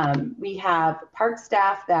 We have park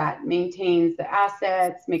staff that maintains the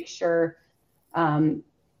assets, make sure, the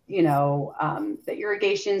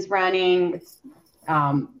irrigation's running,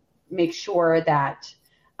 make sure that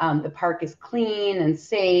the park is clean and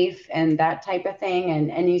safe and that type of thing. And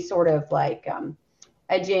any sort of like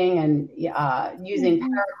edging and using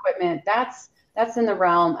power equipment, that's in the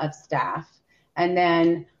realm of staff. And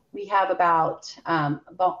then we have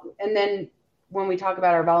and then when we talk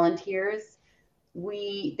about our volunteers,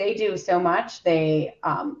 they do so much. They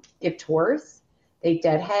give tours, they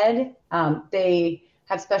deadhead, they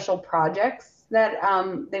have special projects that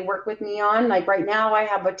they work with me on. Like right now I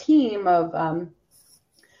have a team of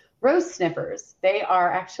rose sniffers. They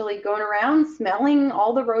are actually going around smelling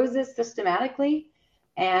all the roses systematically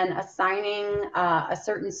and assigning a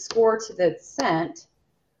certain score to the scent.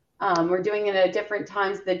 We're doing it at different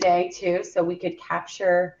times of the day too, so we could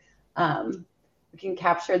capture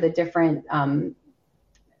the different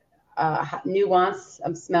nuance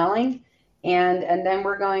of smelling, and then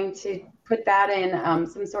we're going to put that in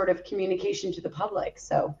some sort of communication to the public.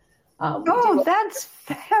 So that's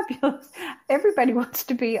fabulous. Everybody wants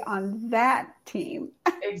to be on that team.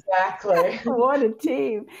 Exactly. What a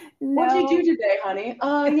team. No. What'd you do today, honey?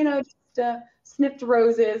 Just sniffed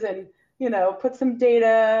roses and, put some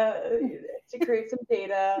data to create some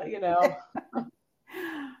data,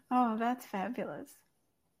 Oh, that's fabulous.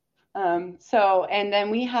 And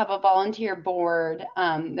then we have a volunteer board,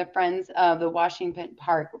 the Friends of the Washington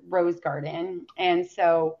Park Rose Garden. And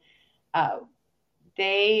so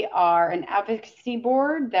they are an advocacy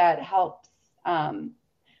board that helps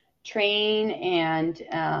train and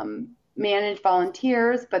manage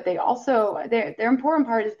volunteers, but they also, their important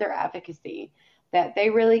part is their advocacy, that they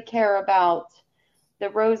really care about the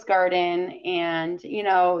Rose Garden. And,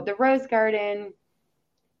 the Rose Garden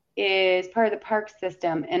is part of the park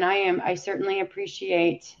system, and I certainly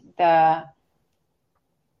appreciate how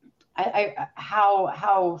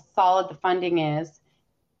solid the funding is,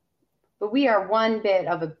 but we are one bit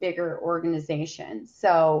of a bigger organization.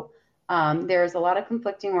 So there's a lot of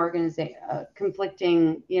conflicting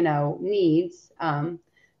needs.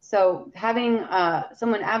 So having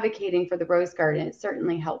someone advocating for the Rose Garden is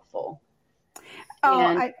certainly helpful.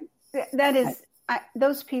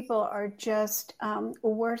 Those people are just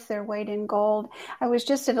worth their weight in gold. I was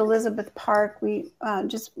just at Elizabeth Park. We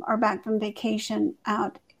just are back from vacation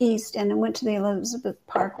out east and went to the Elizabeth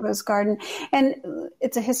Park Rose Garden. And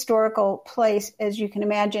it's a historical place, as you can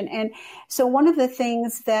imagine. And so one of the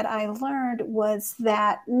things that I learned was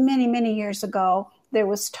that many, many years ago, there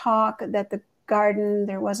was talk that the garden,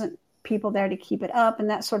 there wasn't people there to keep it up and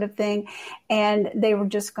that sort of thing. And they were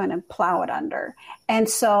just going to plow it under. And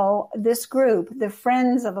so this group, the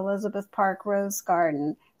Friends of Elizabeth Park Rose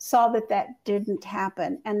Garden, saw that didn't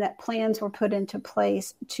happen and that plans were put into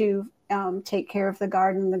place to take care of the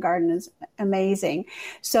garden. The garden is amazing.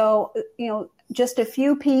 So, just a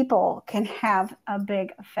few people can have a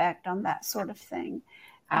big effect on that sort of thing.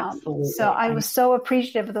 Absolutely. So I was so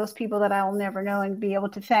appreciative of those people that I'll never know and be able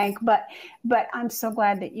to thank, but I'm so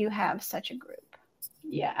glad that you have such a group.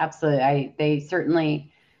 Yeah, absolutely. They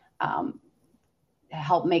certainly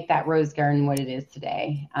help make that Rose Garden what it is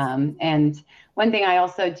today. And one thing I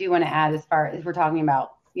also do want to add, as far as we're talking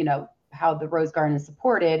about, how the Rose Garden is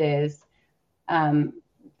supported, is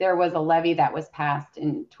there was a levy that was passed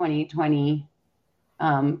in 2020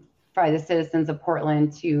 by the citizens of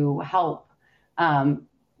Portland to help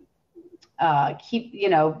keep,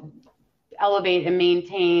 elevate and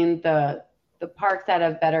maintain the parks at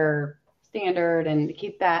a better standard and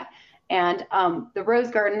keep that. And the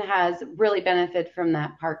Rose Garden has really benefited from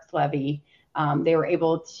that parks levy. They were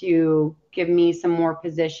able to give me some more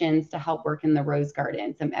positions to help work in the Rose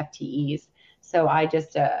Garden, some FTEs. So I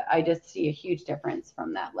just see a huge difference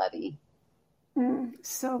from that levy.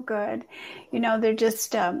 So good. They're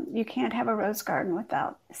just, you can't have a rose garden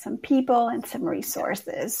without some people and some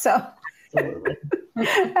resources. So Absolutely.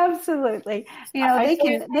 Absolutely.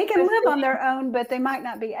 They can live on their own, but they might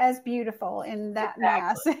not be as beautiful in that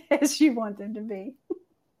mass as you want them to be.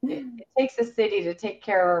 It takes a city to take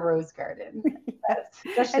care of a rose garden.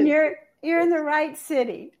 And you're in the right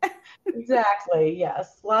city. Exactly.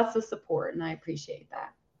 Yes. Lots of support, and I appreciate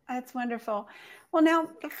that. That's wonderful. Well, now,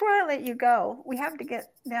 before I let you go, we have to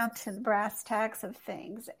get down to the brass tacks of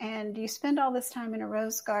things. And you spend all this time in a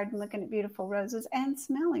rose garden looking at beautiful roses and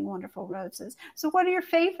smelling wonderful roses. So what are your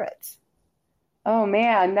favorites? Oh,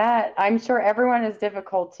 man, I'm sure everyone has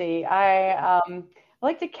difficulty. I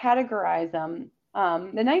like to categorize them.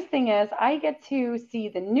 The nice thing is I get to see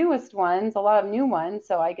the newest ones, a lot of new ones.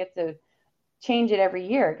 So I get to change it every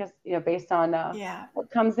year because, based on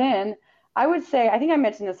what comes in. I would say, I think I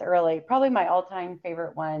mentioned this early, probably my all-time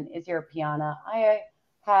favorite one is Europeana. I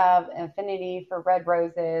have an affinity for red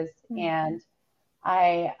roses, and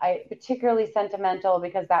I particularly sentimental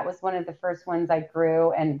because that was one of the first ones I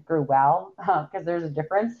grew and grew well, because there's a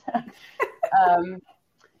difference.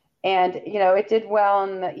 And, it did well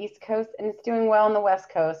on the East Coast and it's doing well on the West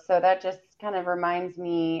Coast. So that just kind of reminds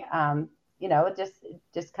me, it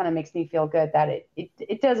just kind of makes me feel good that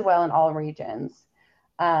it does well in all regions.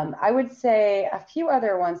 I would say a few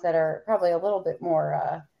other ones that are probably a little bit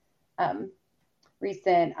more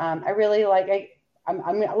recent. I really like,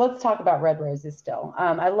 let's talk about red roses still.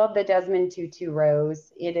 I love the Desmond Tutu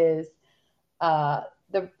rose. It is,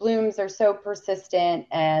 the blooms are so persistent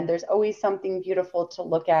and there's always something beautiful to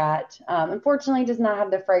look at. Unfortunately, it does not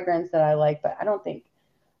have the fragrance that I like, but I don't think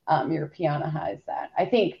Europeana has that. I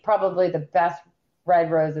think probably the best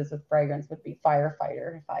red roses with fragrance would be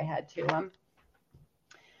Firefighter if I had to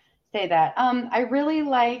say that. I really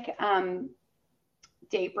like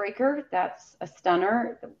Daybreaker. That's a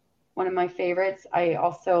stunner. One of my favorites. I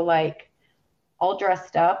also like All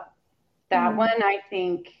Dressed Up. That one, I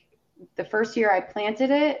think the first year I planted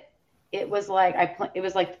it, it was like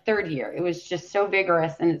the third year. It was just so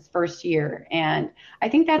vigorous in its first year. And I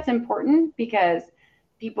think that's important because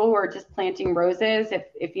people who are just planting roses,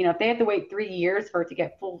 if they have to wait 3 years for it to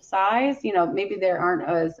get full size, maybe they aren't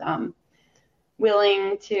as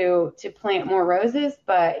willing to plant more roses,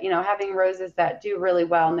 but having roses that do really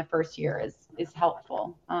well in the first year is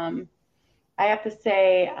helpful. I have to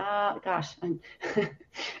say, I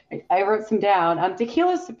wrote some down.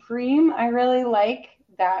 Tequila Supreme, I really like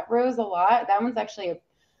that rose a lot. That one's actually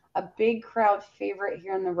a big crowd favorite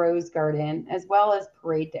here in the Rose Garden, as well as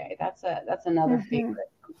Parade Day. That's another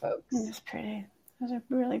favorite from folks. It's pretty. Those are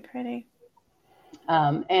really pretty.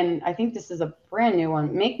 And I think this is a brand new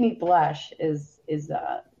one. Make Me Blush is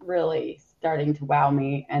really starting to wow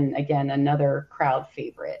me. And again, another crowd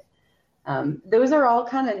favorite. Those are all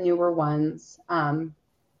kind of newer ones.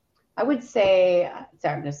 I would say,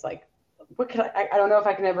 sorry, I'm just like, I don't know if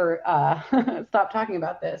I can ever stop talking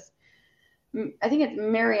about this. I think it's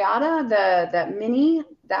Marietta, that mini.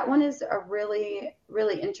 That one is a really,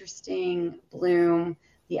 really interesting bloom.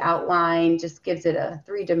 The outline just gives it a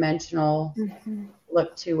 3-dimensional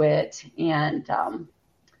look to it. And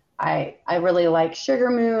I really like Sugar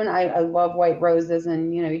Moon. I love white roses,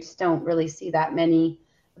 and you just don't really see that many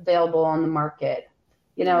available on the market.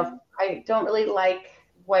 I don't really like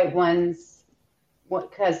white ones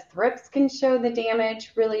because thrips can show the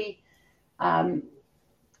damage really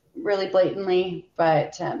really blatantly,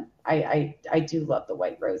 but I do love the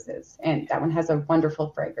white roses, and that one has a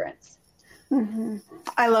wonderful fragrance.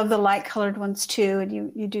 I love the light colored ones too, and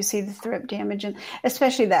you do see the thrip damage, and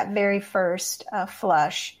especially that very first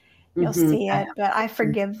flush. You'll see it, but I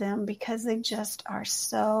forgive them because they just are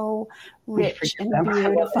so rich and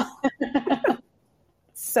beautiful.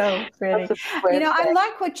 So pretty. I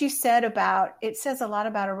like what you said about, it says a lot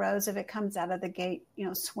about a rose if it comes out of the gate,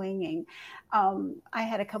 swinging. I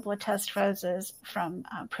had a couple of test roses from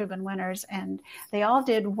Proven Winners, and they all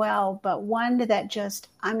did well, but one that just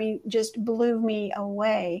blew me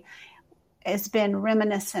away has been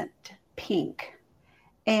Reminiscent Pink.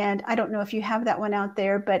 And I don't know if you have that one out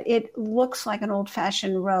there, but it looks like an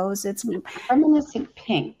old-fashioned rose. It's Reminiscent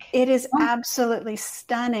Pink. It is absolutely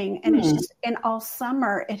stunning. And it's just, in all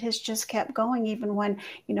summer, it has just kept going, even when,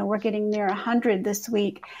 we're getting near 100 this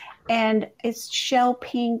week. And it's shell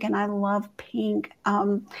pink, and I love pink.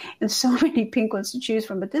 And so many pink ones to choose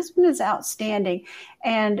from. But this one is outstanding.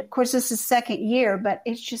 And, of course, this is second year, but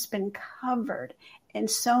it's just been covered in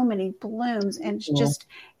so many blooms. And it's just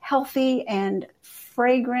healthy and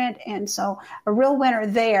fragrant, and so a real winner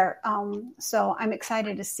there. So I'm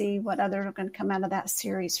excited to see what others are going to come out of that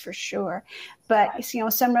series for sure. But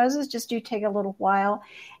some roses just do take a little while,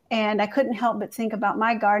 and I couldn't help but think about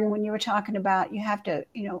my garden when you were talking about you have to,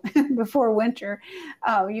 before winter,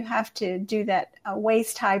 you have to do that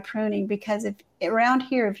waist high pruning, because if around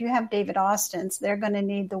here, if you have David Austin's, they're going to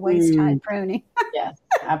need the waist high pruning. Yes,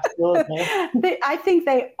 absolutely. I think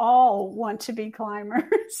they all want to be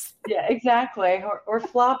climbers. Yeah, exactly. Or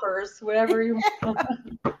floppers, whatever you want.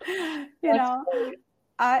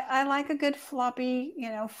 I like a good floppy,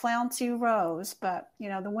 flouncy rose, but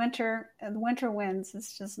the winter winds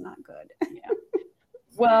is just not good. Yeah.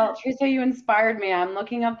 Well, Teresa, you inspired me. I'm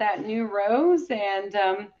looking up that new rose, and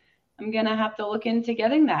I'm gonna have to look into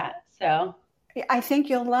getting that. So I think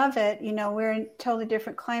you'll love it. We're in totally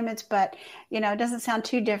different climates, but it doesn't sound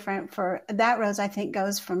too different. For that rose, I think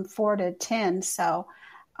goes from 4 to 10. So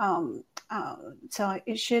So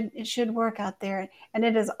it should work out there, and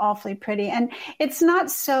it is awfully pretty. And it's not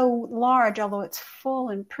so large, although it's full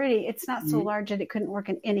and pretty. It's not so large that it couldn't work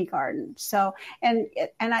in any garden. So,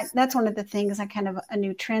 that's one of the things, a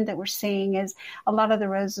new trend that we're seeing is a lot of the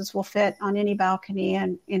roses will fit on any balcony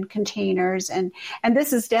and in containers, and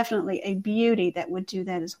this is definitely a beauty that would do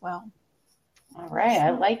that as well. All right.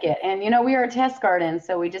 I like it. And, we are a test garden,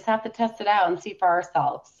 so we just have to test it out and see for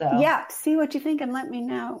ourselves. So yeah, see what you think and let me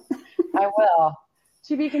know. I will.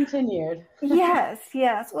 To be continued. Yes.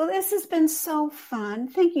 Well, this has been so fun.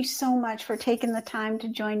 Thank you so much for taking the time to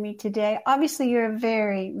join me today. Obviously, you're a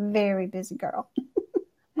very, very busy girl.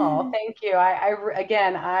 Oh, thank you.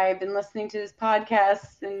 I've been listening to this podcast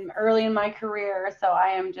early in my career, so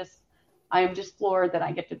I am just floored that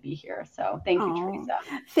I get to be here. So thank you, Teresa.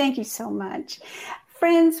 Thank you so much.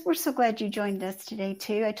 Friends, we're so glad you joined us today,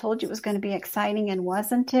 too. I told you it was going to be exciting, and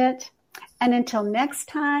wasn't it? And until next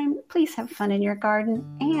time, please have fun in your garden.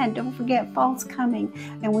 And don't forget, fall's coming,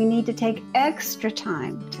 and we need to take extra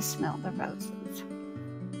time to smell the roses.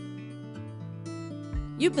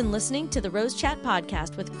 You've been listening to the Rose Chat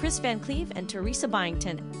podcast with Chris Van Cleave and Teresa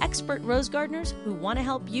Byington, expert rose gardeners who want to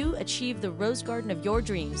help you achieve the rose garden of your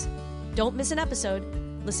dreams. Don't miss an episode.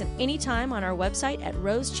 Listen anytime on our website at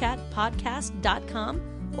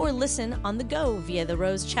rosechatpodcast.com or listen on the go via the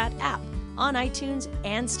Rose Chat app on iTunes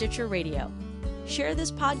and Stitcher Radio. Share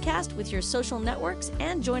this podcast with your social networks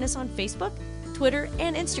and join us on Facebook, Twitter,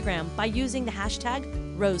 and Instagram by using the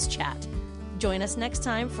hashtag RoseChat. Join us next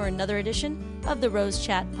time for another edition of the Rose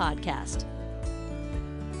Chat podcast.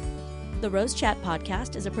 The Rose Chat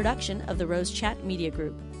podcast is a production of the Rose Chat Media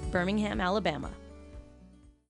Group, Birmingham, Alabama.